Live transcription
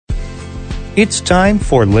It's time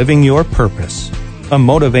for Living Your Purpose, a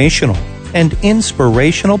motivational and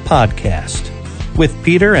inspirational podcast with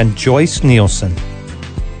Peter and Joyce Nielsen.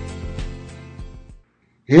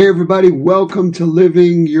 Hey everybody, welcome to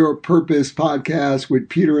Living Your Purpose podcast with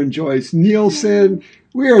Peter and Joyce Nielsen.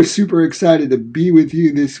 We are super excited to be with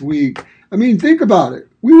you this week. I mean, think about it.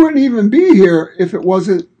 We wouldn't even be here if it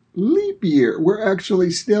wasn't leap year. We're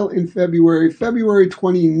actually still in February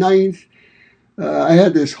 29th. I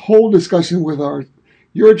had this whole discussion with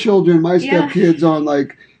your children, my stepkids, on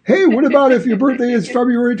like, hey, what about if your birthday is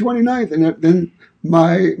February 29th? And then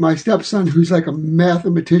my stepson, who's like a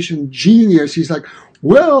mathematician genius, he's like,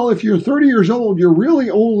 well, if you're 30 years old, you're really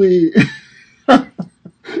only...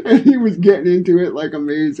 And he was getting into it like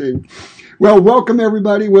amazing. Well, welcome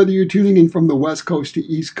everybody, whether you're tuning in from the West Coast to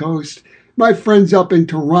East Coast. My friends up in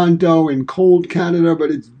Toronto in cold Canada, but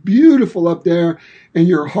it's beautiful up there. And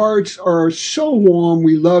your hearts are so warm.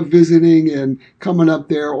 We love visiting and coming up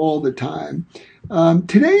there all the time.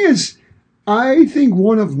 Today is, I think,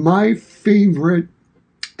 one of my favorite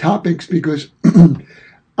topics because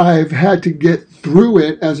I've had to get through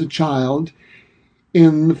it as a child.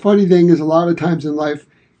 And the funny thing is, a lot of times in life,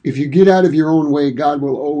 if you get out of your own way, God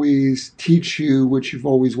will always teach you what you've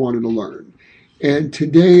always wanted to learn. And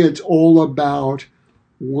today it's all about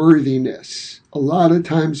worthiness. A lot of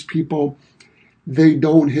times people, they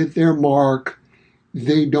don't hit their mark.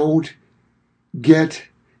 They don't get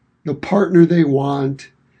the partner they want,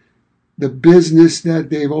 the business that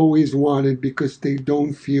they've always wanted because they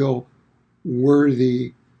don't feel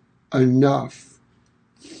worthy enough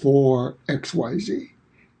for XYZ.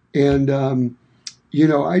 And,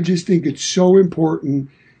 I just think it's so important.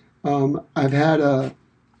 I've had a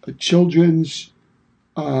children's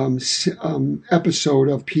episode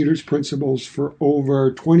of Peter's Principles for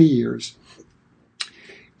over 20 years.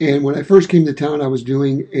 And when I first came to town, I was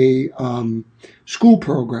doing a school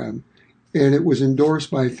program, and it was endorsed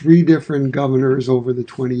by 3 different governors over the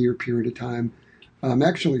 20-year period of time,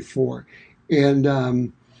 actually 4.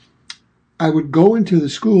 And I would go into the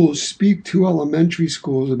schools, speak to elementary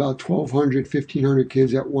schools, about 1,200, 1,500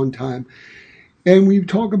 kids at one time. And we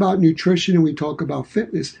talk about nutrition and we talk about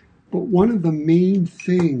fitness. But one of the main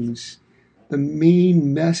things, the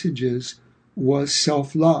main messages was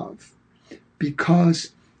self-love.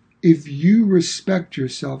 Because if you respect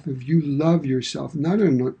yourself, if you love yourself, not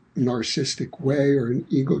in a narcissistic way or an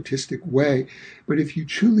egotistic way, but if you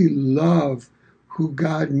truly love who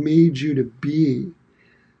God made you to be,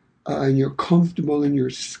 and you're comfortable in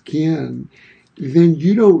your skin, then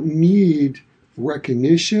you don't need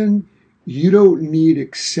recognition, you don't need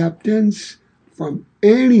acceptance from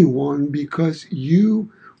anyone because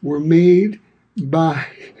you were made by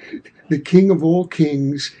the King of all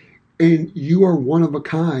kings and you are one of a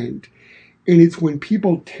kind. And it's when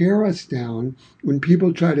people tear us down, when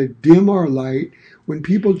people try to dim our light, when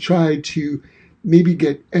people try to maybe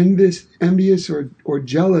get envious or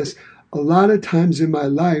jealous. A lot of times in my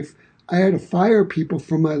life, I had to fire people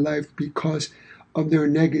from my life because of their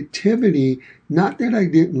negativity. Not that I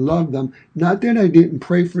didn't love them, not that I didn't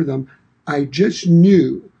pray for them. I just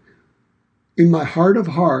knew in my heart of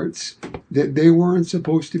hearts that they weren't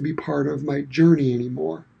supposed to be part of my journey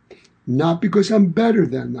anymore. Not because I'm better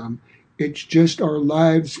than them. It's just our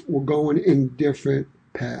lives were going in different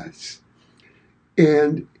paths.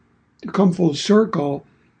 And to come full circle,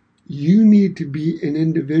 you need to be an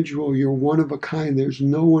individual. You're one of a kind. There's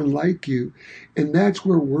no one like you. And that's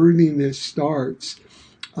where worthiness starts.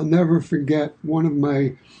 I'll never forget one of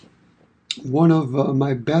my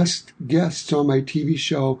best guests on my TV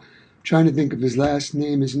show. I'm trying to think of his last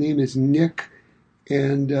name. His name is Nick.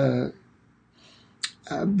 And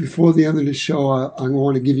before the end of the show, I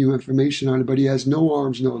want to give you information on it. But he has no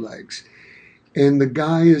arms, no legs. And the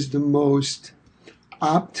guy is the most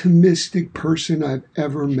optimistic person I've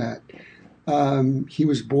ever met. He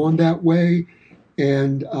was born that way,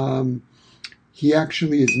 and he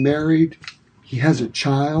actually is married. He has a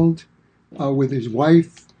child with his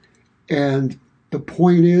wife, and the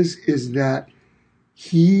point is that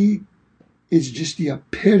he is just the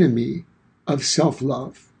epitome of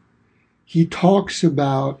self-love. He talks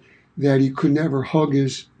about that he could never hug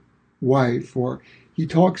his wife, or he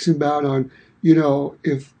talks about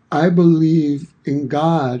if I believe in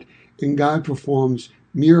God and God performs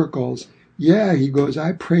miracles. Yeah, he goes,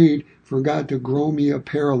 I prayed for God to grow me a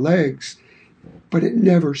pair of legs, but it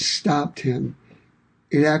never stopped him.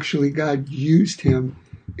 It actually, God used him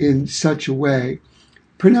in such a way.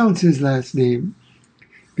 Pronounce his last name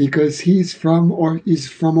because he's from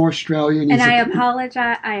Australia. And I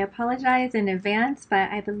apologize in advance,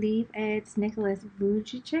 but I believe it's Nicholas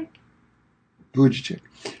Vujicic.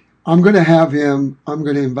 I'm going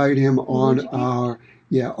to invite him on Would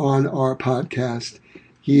you? on our podcast.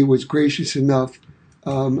 He was gracious enough.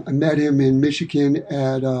 I met him in Michigan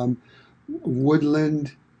at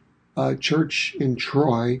Woodland Church in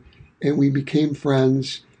Troy, and we became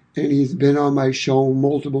friends, and he's been on my show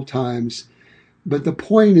multiple times. But the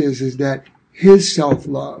point is that his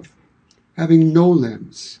self-love, having no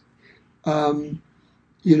limbs,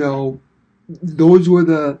 you know, those were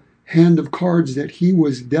the hand of cards that he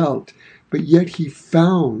was dealt, but yet he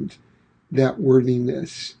found that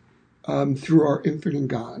worthiness through our infinite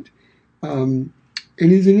God. And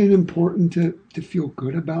isn't it important to feel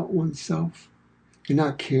good about oneself and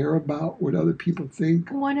not care about what other people think?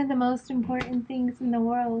 One of the most important things in the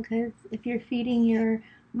world, because if you're feeding your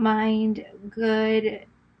mind good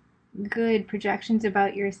projections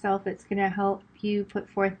about yourself, it's going to help you put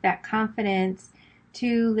forth that confidence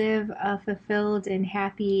to live a fulfilled and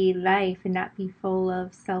happy life and not be full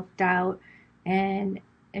of self-doubt. And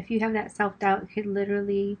if you have that self-doubt,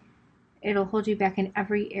 it'll hold you back in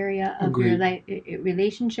every area of your life.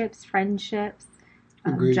 Relationships, friendships,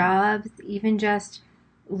 jobs, even just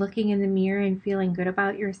looking in the mirror and feeling good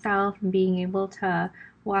about yourself and being able to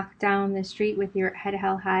walk down the street with your head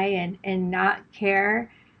held high and not care.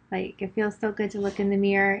 Like, it feels so good to look in the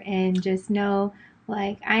mirror and just know,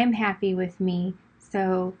 like, I'm happy with me.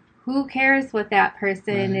 So who cares what that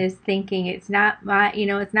person is thinking? It's not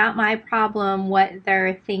my problem what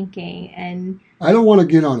they're thinking. And I don't want to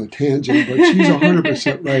get on a tangent, but she's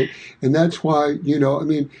 100% right. And that's why,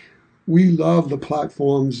 we love the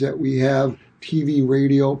platforms that we have, TV,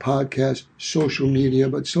 radio, podcast, social media,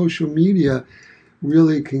 but social media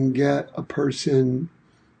really can get a person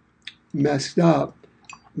messed up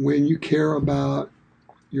when you care about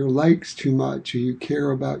your likes too much, or you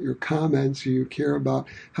care about your comments, or you care about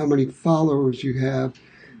how many followers you have.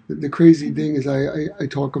 The crazy thing is, I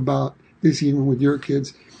talk about this even with your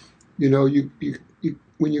kids. You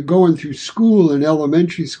when you're going through school in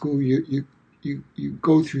elementary school, you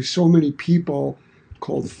go through so many people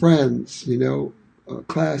called friends,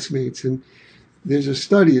 classmates, and there's a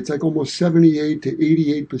study. It's like almost 78 to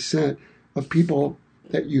 88% of people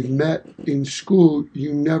that you've met in school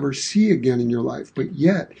you never see again in your life. But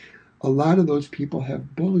yet, a lot of those people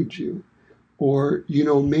have bullied you or,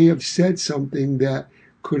 may have said something that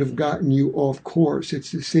could have gotten you off course.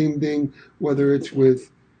 It's the same thing whether it's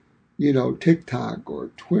with, TikTok or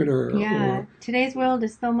Twitter. Yeah, today's world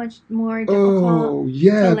is so much more difficult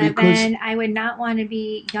to live in. I would not want to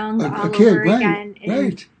be young all over again.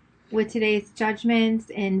 Right. With today's judgments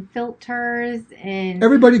and filters and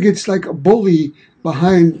everybody gets like a bully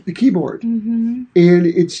behind the keyboard, and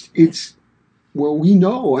it's well, we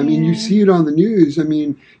know. I mean, you see it on the news. I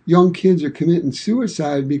mean, young kids are committing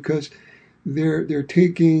suicide because they're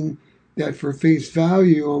taking that for face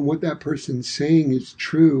value on what that person's saying is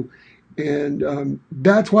true, and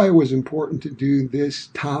that's why it was important to do this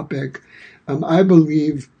topic. I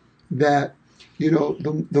believe that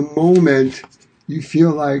the moment you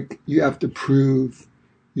feel like you have to prove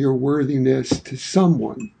your worthiness to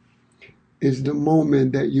someone is the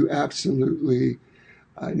moment that you absolutely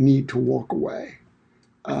need to walk away.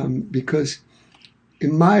 Because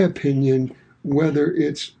in my opinion, whether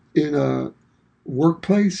it's in a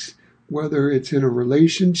workplace, whether it's in a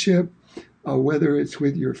relationship, whether it's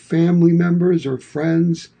with your family members or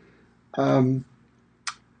friends,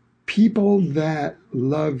 people that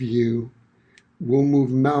love you will move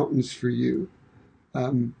mountains for you.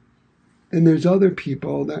 And there's other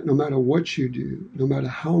people that no matter what you do, no matter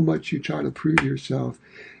how much you try to prove yourself,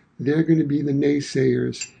 they're going to be the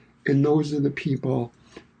naysayers. And those are the people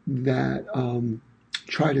that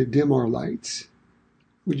try to dim our lights.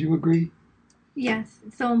 Would you agree? Yes,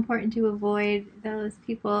 it's so important to avoid those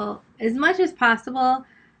people as much as possible.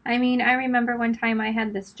 I mean, I remember one time I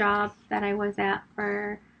had this job that I was at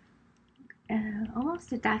for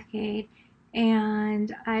almost a decade.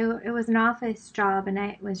 And it was an office job, and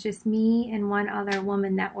it was just me and one other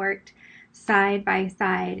woman that worked side by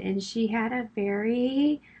side. And she had a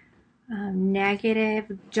very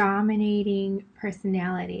negative, dominating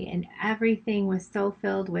personality, and everything was so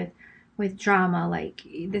filled with drama. Like,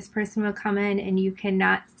 this person will come in, and you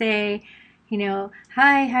cannot say,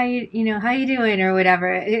 hi, how you doing, or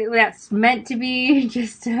whatever. That's meant to be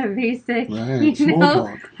just a basic, small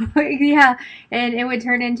talk. Yeah, and it would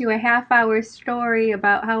turn into a half-hour story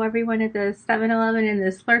about how everyone at the 7-Eleven and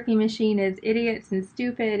the Slurpee machine is idiots and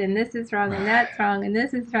stupid, and this is wrong, and that's wrong, and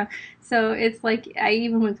this is wrong. So it's like, I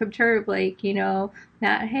even would perturb, like,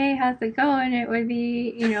 Not, hey, how's it going? It would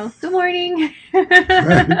be, good morning.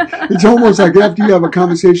 Right. It's almost like after you have a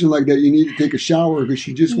conversation like that, you need to take a shower because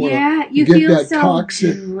you just want Yeah, to you get feel that so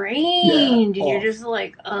toxic, drained. You're off. just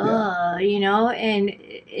like, Yeah.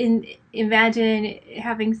 and imagine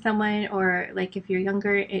having someone, or like if you're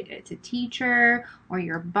younger, it's a teacher or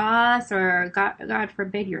your boss, or God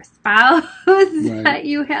forbid, your spouse Right. that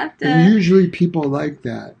you have And to, usually people like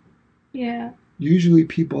that. yeah. Usually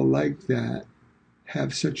people like that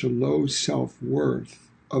have such a low self-worth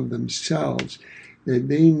of themselves that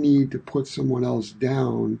they need to put someone else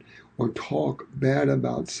down or talk bad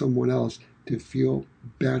about someone else to feel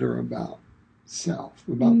better about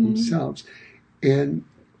themselves. And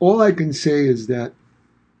all I can say is that,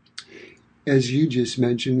 as you just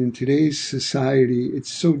mentioned, in today's society, it's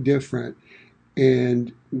so different.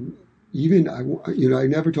 And even, I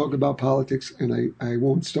never talk about politics, and I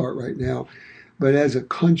won't start right now. But as a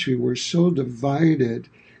country, we're so divided.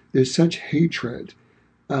 There's such hatred.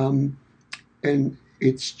 And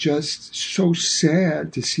it's just so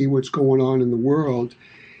sad to see what's going on in the world.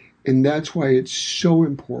 And that's why it's so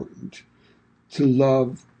important to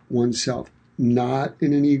love oneself, not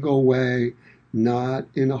in an ego way, not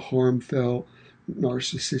in a harmful,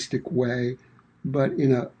 narcissistic way, but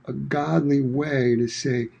in a godly way, to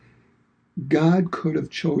say, God could have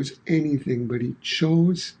chose anything, but he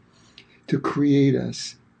chose to create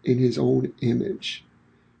us in his own image.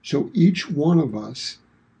 So each one of us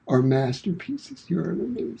are masterpieces. You're an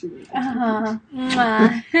amazing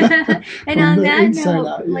Mwah. And From on the that inside note,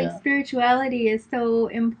 out, like yeah. spirituality is so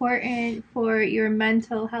important for your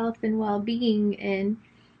mental health and well-being, and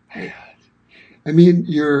I mean,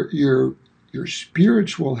 your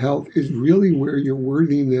spiritual health is really where your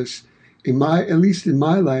worthiness, at least in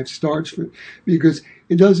my life, starts from, because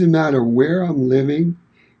it doesn't matter where I'm living,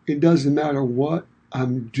 it doesn't matter what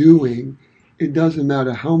I'm doing, it doesn't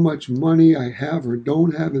matter how much money I have or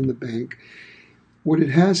don't have in the bank. What it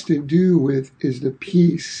has to do with is the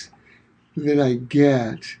peace that I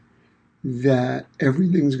get, that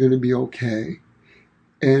everything's going to be okay.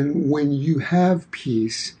 And when you have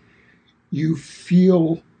peace, you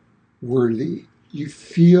feel worthy. You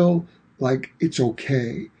feel like it's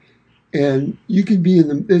okay. And you can be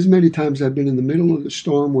there's many times I've been in the middle of the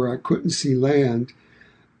storm where I couldn't see land,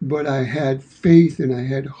 but I had faith and I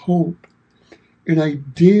had hope. And I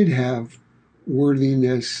did have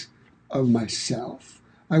worthiness of myself.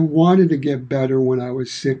 I wanted to get better when I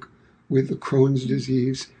was sick with the Crohn's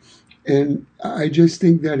disease. And I just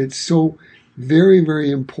think that it's so very, very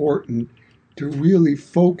important to really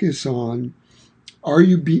focus on, are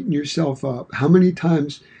you beating yourself up? How many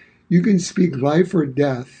times you can speak life or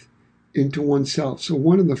death into oneself? So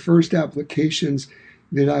one of the first applications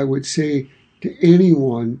that I would say to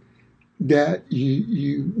anyone, that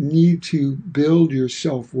you need to build your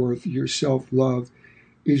self-worth, your self-love,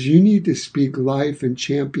 is you need to speak life and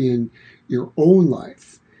champion your own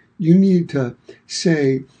life. You need to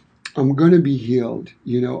say, I'm going to be healed.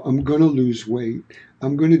 I'm going to lose weight.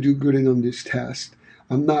 I'm going to do good on this test.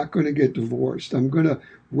 I'm not going to get divorced. I'm going to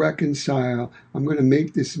reconcile. I'm going to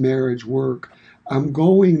make this marriage work. I'm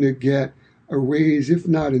going to get a raise. If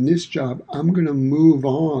not in this job, I'm going to move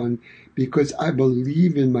on because I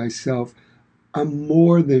believe in myself. I'm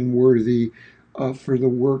more than worthy for the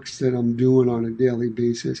works that I'm doing on a daily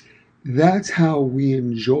basis. That's how we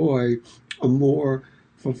enjoy a more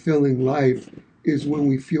fulfilling life, is when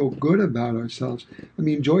we feel good about ourselves. I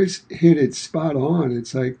mean, Joyce hit it spot on.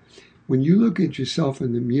 It's like when you look at yourself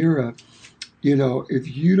in the mirror,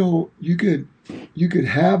 if you don't, you could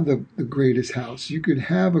have the greatest house, you could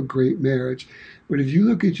have a great marriage, but if you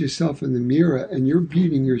look at yourself in the mirror and you're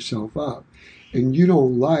beating yourself up and you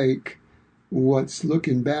don't like what's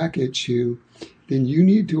looking back at you, then you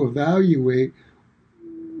need to evaluate,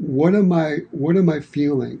 what am I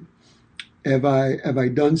feeling? Have I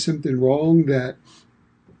done something wrong that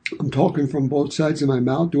I'm talking from both sides of my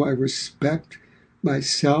mouth? Do I respect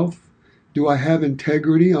myself? Do I have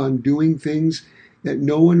integrity on doing things that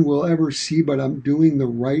no one will ever see, but I'm doing the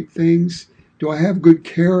right things? Do I have good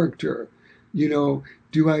character? Do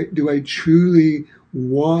I truly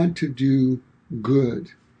want to do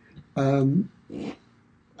good?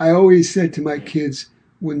 I always said to my kids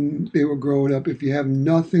when they were growing up, if you have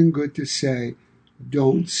nothing good to say,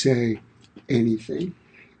 don't say anything.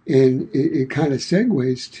 And it kind of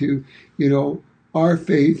segues to, our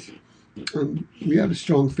faith. We have a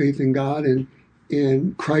strong faith in God,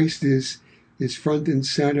 and Christ is front and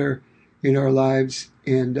center in our lives.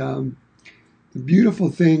 And the beautiful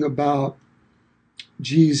thing about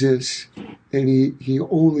Jesus, and he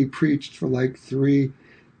only preached for like three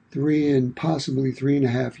and possibly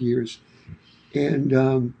 3.5 years.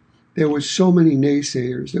 And there was so many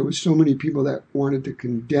naysayers. There was so many people that wanted to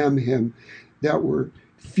condemn him, that were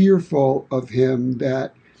fearful of him,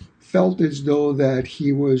 that felt as though that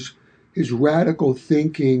he was his radical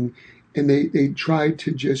thinking, and they tried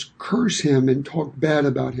to just curse him and talk bad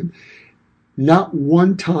about him. Not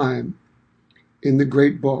one time in the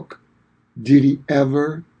great book did he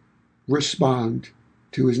ever respond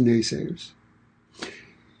to his naysayers.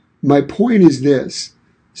 My point is this: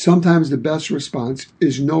 sometimes the best response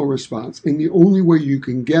is no response. And the only way you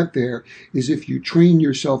can get there is if you train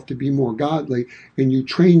yourself to be more godly and you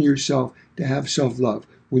train yourself to have self-love.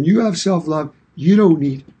 When you have self-love, you don't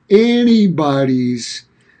need anybody's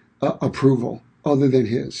approval other than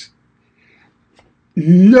his.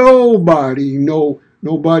 Nobody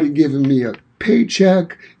giving me a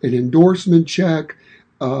paycheck, an endorsement check,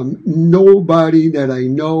 nobody that I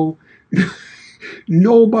know,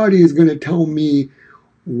 nobody is going to tell me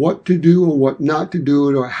what to do or what not to do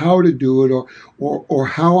it, or how to do it, or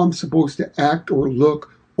how I'm supposed to act or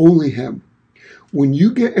look. Only him. When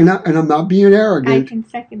you get, and I'm not being arrogant. I can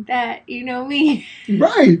second that. You know me.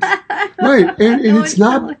 Right. And No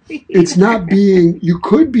it's not being,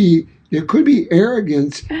 there could be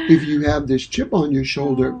arrogance if you have this chip on your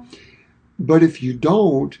shoulder. Oh. But if you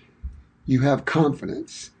don't, you have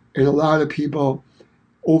confidence. And a lot of people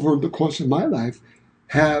over the course of my life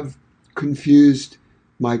have confused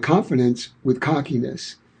my confidence with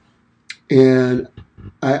cockiness. And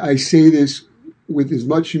I say this with as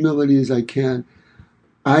much humility as I can.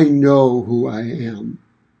 I know who I am.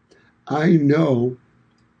 I know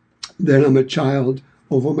that I'm a child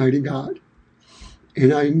of Almighty God.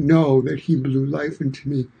 And I know that he blew life into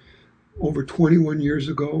me over 21 years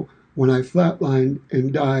ago when I flatlined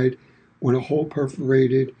and died when a hole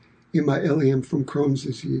perforated in my ileum from Crohn's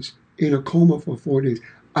disease, in a coma for 4 days.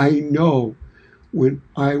 I know when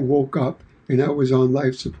I woke up and I was on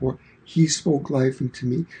life support, he spoke life into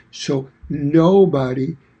me. So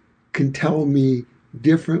nobody can tell me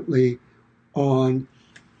differently on,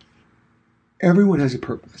 everyone has a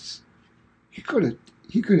purpose. He could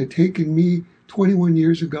have taken me 21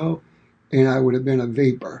 years ago and I would have been a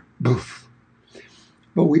vapor. Boof.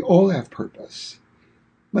 But we all have purpose.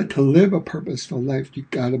 But to live a purposeful life, you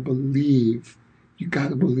gotta believe. You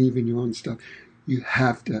gotta believe in your own stuff. You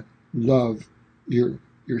have to love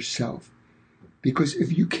yourself. Because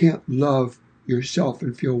if you can't love yourself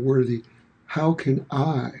and feel worthy, how can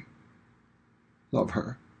I love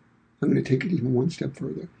her? I'm going to take it even one step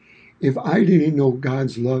further. If I didn't know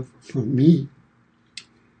God's love for me,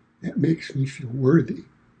 that makes me feel worthy.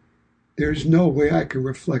 There's no way I can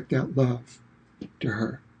reflect that love to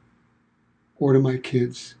her or to my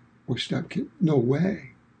kids or stepkids. No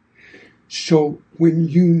way. So when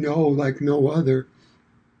you know like no other,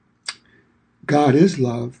 God is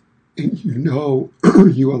love, and you know,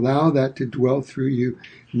 you allow that to dwell through you,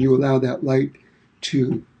 and you allow that light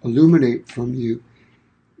to illuminate from you,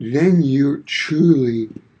 then you're truly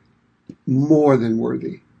more than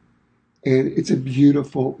worthy. And it's a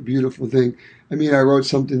beautiful, beautiful thing. I mean, I wrote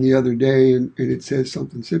something the other day, and it says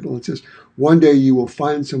something simple. It says, one day you will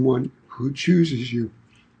find someone who chooses you.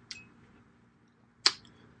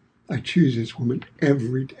 I choose this woman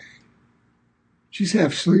every day. She's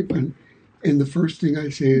half sleeping, and the first thing I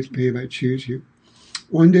say is, babe, I choose you.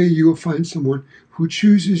 One day you will find someone who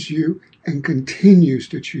chooses you and continues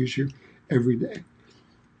to choose you every day.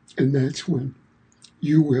 And that's when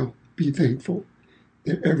you will be thankful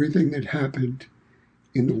that everything that happened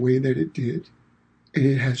in the way that it did, and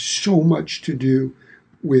it has so much to do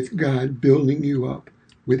with God building you up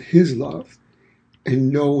with his love and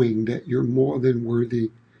knowing that you're more than worthy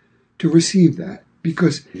to receive that,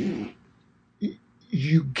 because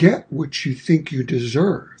you get what you think you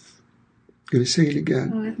deserve. I'm going to say it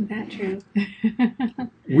again. Oh, isn't that true?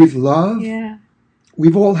 With love, Yeah.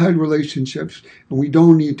 we've all had relationships, and we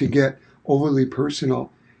don't need to get overly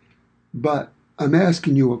personal, but I'm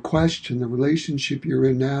asking you a question. The relationship you're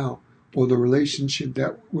in now, or the relationship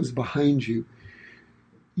that was behind you,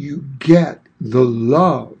 you get the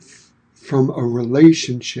love from a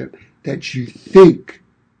relationship that you think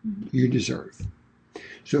you deserve.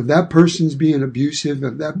 So if that person's being abusive,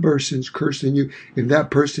 if that person's cursing you, if that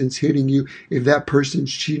person's hitting you, if that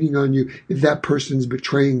person's cheating on you, if that person's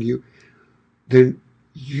betraying you, then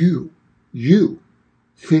you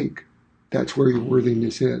think that's where your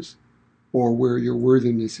worthiness is, or where your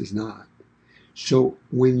worthiness is not. So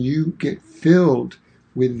when you get filled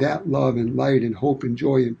with that love and light and hope and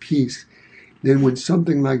joy and peace, then when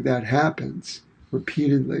something like that happens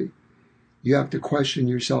repeatedly, you have to question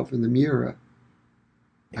yourself in the mirror.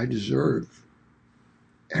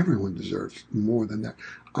 Everyone deserves more than that.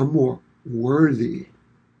 I'm more worthy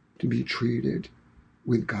to be treated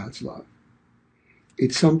with God's love.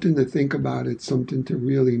 It's something to think about. It's something to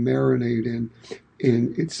really marinate in.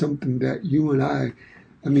 And it's something that you and I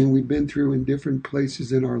mean, we've been through in different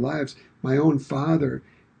places in our lives. My own father,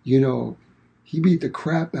 he beat the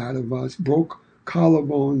crap out of us, broke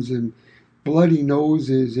collarbones and bloody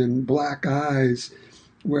noses and black eyes,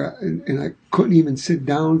 and I couldn't even sit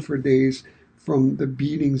down for days from the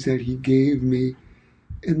beatings that he gave me.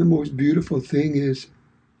 And the most beautiful thing is,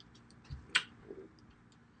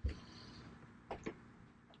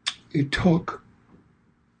 it took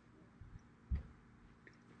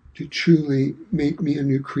to truly make me a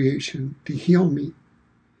new creation, to heal me.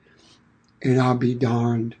 And I'll be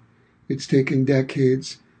darned, it's taken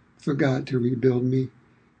decades for God to rebuild me.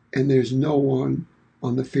 And there's no one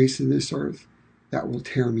on the face of this earth that will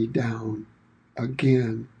tear me down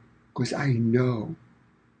again, because I know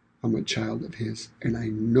I'm a child of His, and I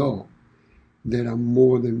know that I'm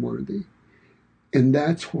more than worthy. And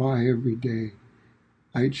that's why every day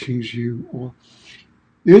I choose you. Or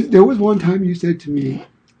there was one time you said to me,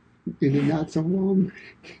 in a not so long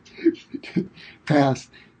past,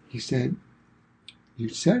 you said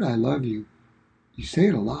I love you. You say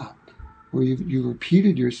it a lot, or you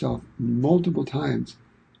repeated yourself multiple times.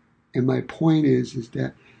 And my point is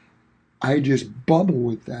that I just bubble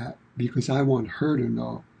with that because I want her to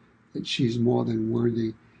know that she's more than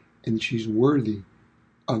worthy, and she's worthy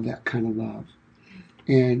of that kind of love.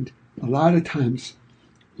 And a lot of times,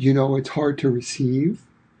 it's hard to receive,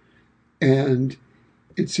 and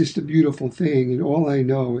it's just a beautiful thing. And all I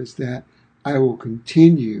know is that I will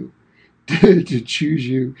continue to choose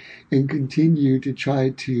you and continue to try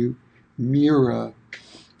to mirror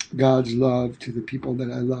God's love to the people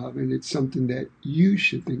that I love. And it's something that you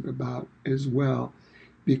should think about as well,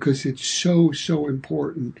 because it's so, so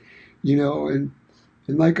important, and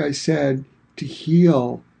like I said, to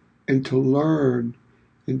heal and to learn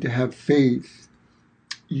and to have faith,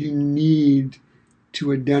 you need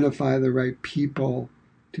to identify the right people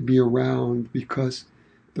to be around, because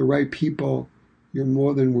the right people, you're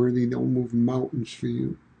more than worthy. They'll move mountains for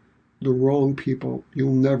you. The wrong people,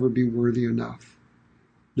 you'll never be worthy enough.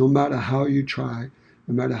 No matter how you try,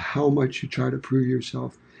 no matter how much you try to prove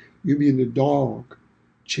yourself, you'll be the dog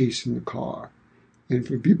chasing the car. And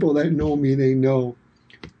for people that know me, they know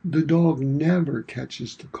the dog never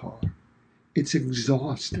catches the car. It's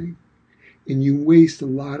exhausting. And you waste a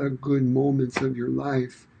lot of good moments of your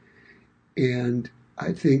life. And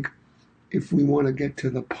I think if we want to get to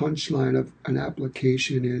the punchline of an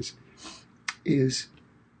application is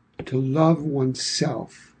to love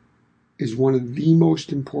oneself is one of the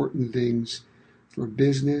most important things for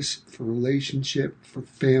business, for relationship, for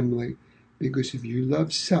family. Because if you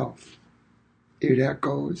love self, it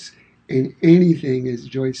echoes. And anything, as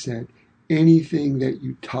Joyce said, anything that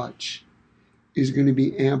you touch is going to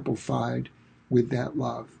be amplified with that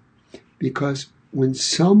love. Because when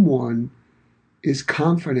someone is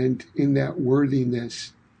confident in that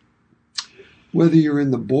worthiness, whether you're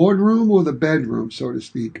in the boardroom or the bedroom, so to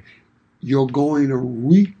speak, you're going to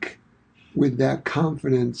reek with that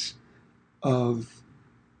confidence of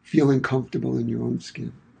feeling comfortable in your own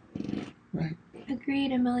skin. Right?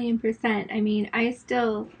 Agreed 1,000,000%. I mean, I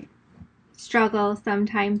still struggle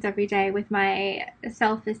sometimes every day with my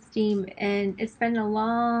self-esteem, and it's been a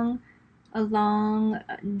long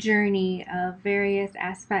journey of various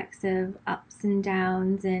aspects of ups and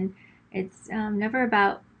downs, and it's never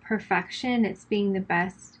about perfection. It's being the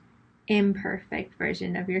best imperfect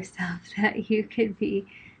version of yourself that you could be.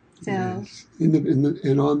 So, yes.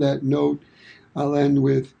 And on that note, I'll end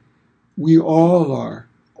with, we all are,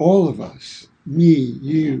 all of us, me,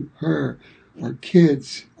 you, her, our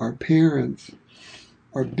kids, our parents,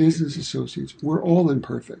 our business associates, we're all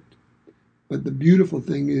imperfect. But the beautiful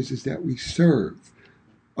thing is that we serve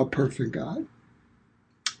a perfect God.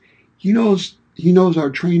 He knows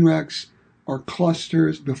our train wrecks, our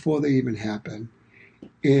clusters before they even happen.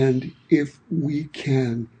 And if we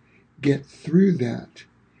can get through that,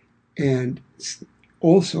 and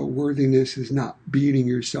also worthiness is not beating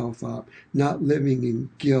yourself up, not living in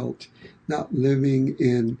guilt, not living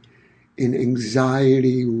in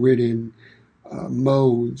anxiety-ridden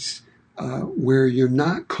modes, where you're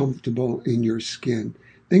not comfortable in your skin.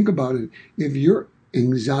 Think about it. If you're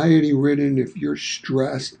anxiety-ridden, if you're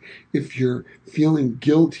stressed, if you're feeling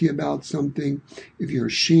guilty about something, if you're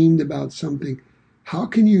ashamed about something, how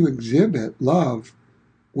can you exhibit love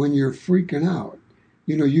when you're freaking out?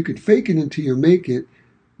 You could fake it until you make it,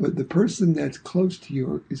 but the person that's close to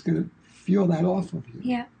you is going to feel that off of you.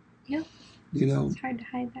 Yeah. Yep. It's hard to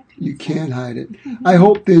hide that kind you of stuff. can't hide it. I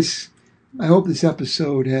hope this I hope this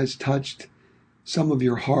episode has touched some of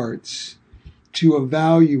your hearts to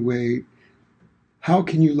evaluate how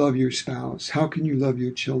can you love your spouse? How can you love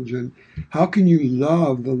your children? How can you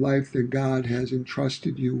love the life that God has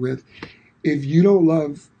entrusted you with if you don't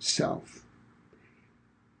love self?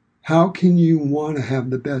 How can you want to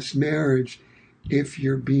have the best marriage if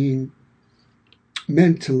you're being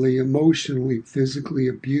mentally, emotionally, physically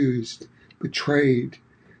abused, betrayed?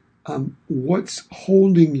 What's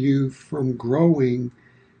holding you from growing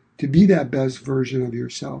to be that best version of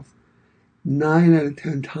yourself? 9 out of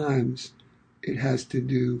 10 times, it has to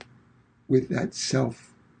do with that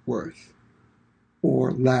self-worth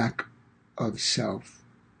or lack of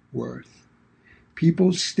self-worth.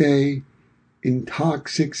 People stay in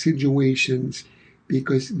toxic situations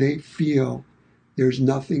because they feel there's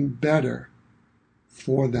nothing better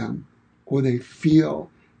for them, or they feel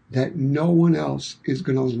that no one else is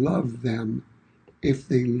going to love them if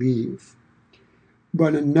they leave.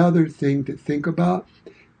 But another thing to think about,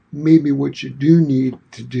 maybe what you do need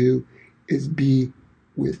to do is be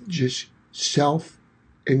with just self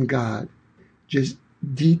and God. Just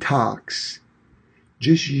detox.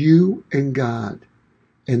 Just you and God.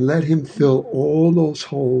 And let Him fill all those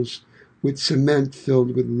holes with cement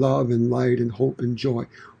filled with love and light and hope and joy.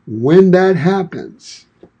 When that happens,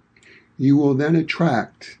 you will then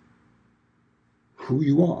attract who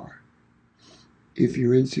you are. If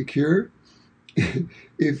you're insecure,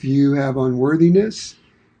 if you have unworthiness,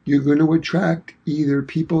 you're going to attract either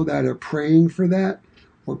people that are praying for that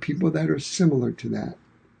or people that are similar to that.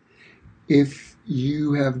 If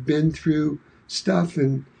you have been through stuff,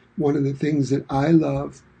 and one of the things that I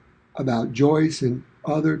love about Joyce and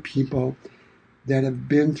other people that have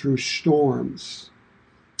been through storms,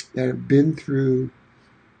 that have been through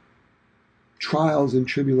trials and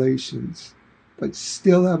tribulations, but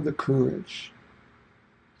still have the courage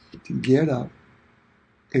to get up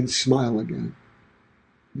and smile again.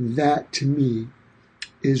 That to me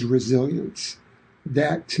is resilience.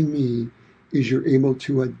 That to me is you're able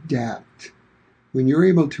to adapt. When you're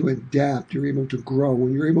able to adapt, you're able to grow.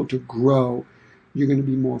 When you're able to grow, you're going to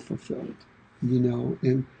be more fulfilled,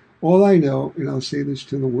 And all I know, and I'll say this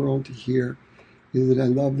to the world to hear, is that I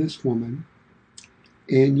love this woman,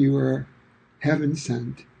 and you are heaven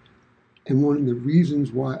sent. And one of the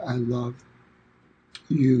reasons why I love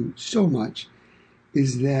you so much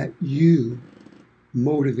is that you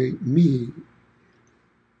motivate me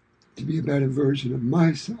to be a better version of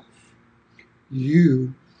myself.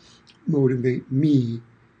 You motivate me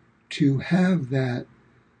to have that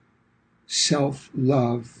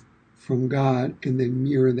self-love from God and then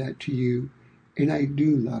mirror that to you. And I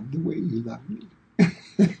do love the way you love me.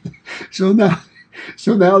 So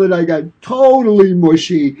now that I got totally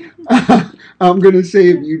mushy, I'm going to say,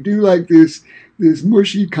 if you do like this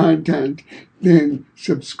mushy content, then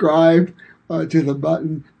subscribe to the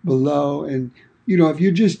button below. And, if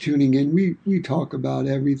you're just tuning in, we talk about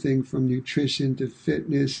everything from nutrition to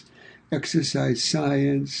fitness, exercise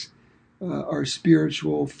science, our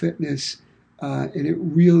spiritual fitness. And it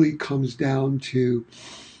really comes down to,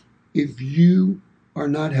 if you are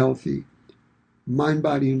not healthy, mind,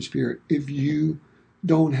 body, and spirit, if you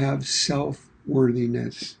don't have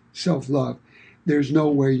self-worthiness, self-love, there's no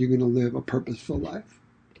way you're going to live a purposeful life.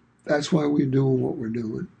 That's why we're doing what we're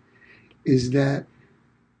doing, is that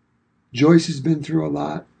Joyce has been through a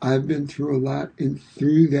lot. I've been through a lot. And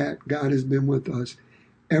through that, God has been with us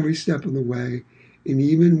every step of the way. And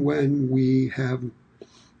even when we have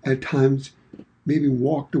at times maybe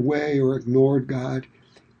walked away or ignored God,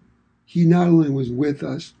 He not only was with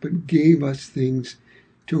us, but gave us things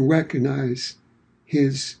to recognize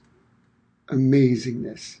His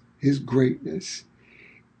amazingness, His greatness.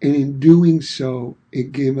 And in doing so,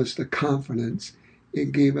 it gave us the confidence.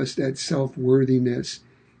 It gave us that self-worthiness.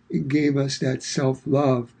 It gave us that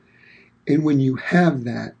self-love. And when you have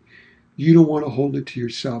that, you don't want to hold it to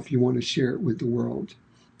yourself. You want to share it with the world.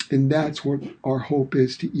 And that's what our hope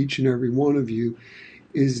is to each and every one of you,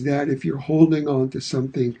 is that if you're holding on to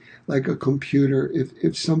something like a computer,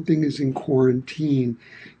 if something is in quarantine,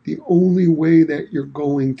 the only way that you're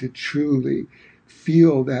going to truly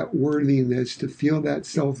feel that worthiness, to feel that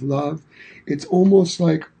self-love, it's almost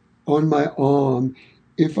like on my arm,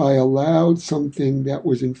 if I allowed something that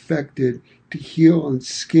was infected to heal and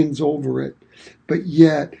skins over it, but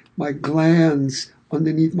yet my glands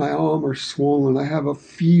underneath my arm are swollen, I have a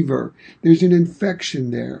fever, there's an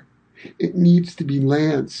infection there. It needs to be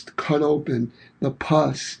lanced, cut open. The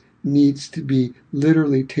pus needs to be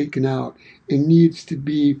literally taken out. It needs to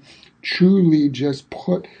be truly just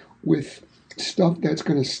put with stuff that's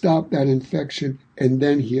going to stop that infection and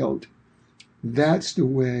then healed. That's the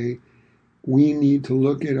way we need to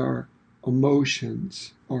look at our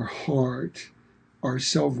emotions, our heart, our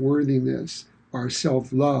self-worthiness, our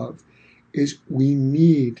self-love, is we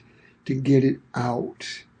need to get it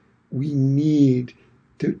out. We need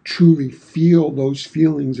to truly feel those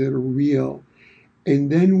feelings that are real.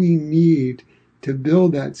 And then we need to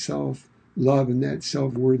build that self-love and that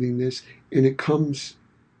self-worthiness, and it comes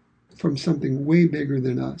from something way bigger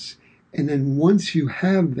than us. And then once you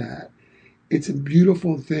have that, it's a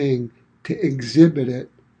beautiful thing to exhibit it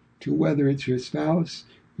to whether it's your spouse,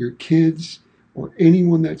 your kids, or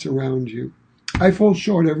anyone that's around you. I fall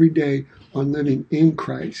short every day on living in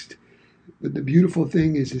Christ. But the beautiful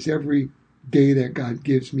thing is every day that God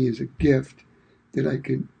gives me is a gift that I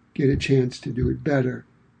could get a chance to do it better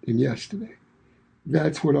than yesterday.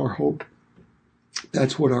 That's what our hope,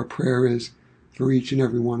 that's what our prayer is for each and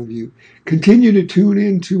every one of you. Continue to tune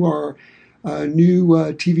in to our new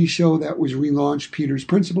TV show that was relaunched, Peter's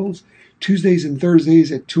Principles, Tuesdays and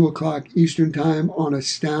Thursdays at 2 o'clock Eastern Time on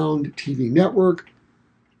Astound TV Network.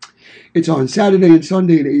 It's on Saturday and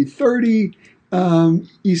Sunday at 8:30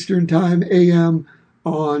 Eastern Time AM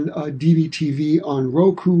on DVTV on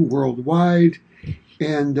Roku worldwide.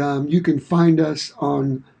 And you can find us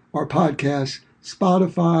on our podcast,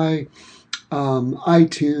 Spotify,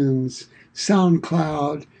 iTunes,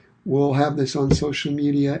 SoundCloud. We'll have this on social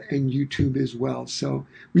media and YouTube as well. So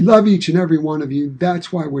we love each and every one of you.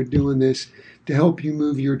 That's why we're doing this, to help you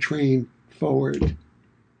move your train forward.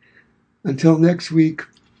 Until next week,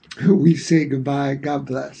 we say goodbye. God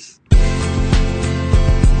bless.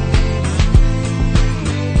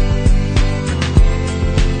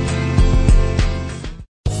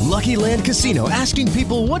 Lucky Land Casino, asking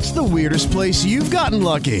people, what's the weirdest place you've gotten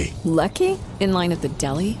lucky? Lucky? In line at the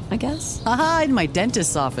deli, I guess? Aha, in my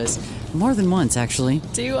dentist's office. More than once, actually.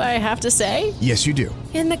 Do I have to say? Yes, you do.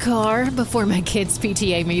 In the car before my kids'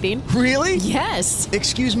 PTA meeting. Really? Yes.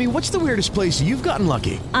 Excuse me, what's the weirdest place you've gotten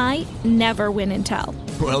lucky? I never win and tell.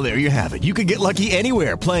 Well, there you have it. You can get lucky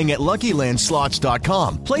anywhere, playing at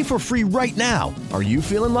LuckyLandSlots.com. Play for free right now. Are you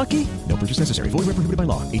feeling lucky? No purchase necessary. Void where prohibited by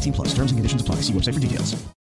law. 18+. Terms and conditions apply. See website for details.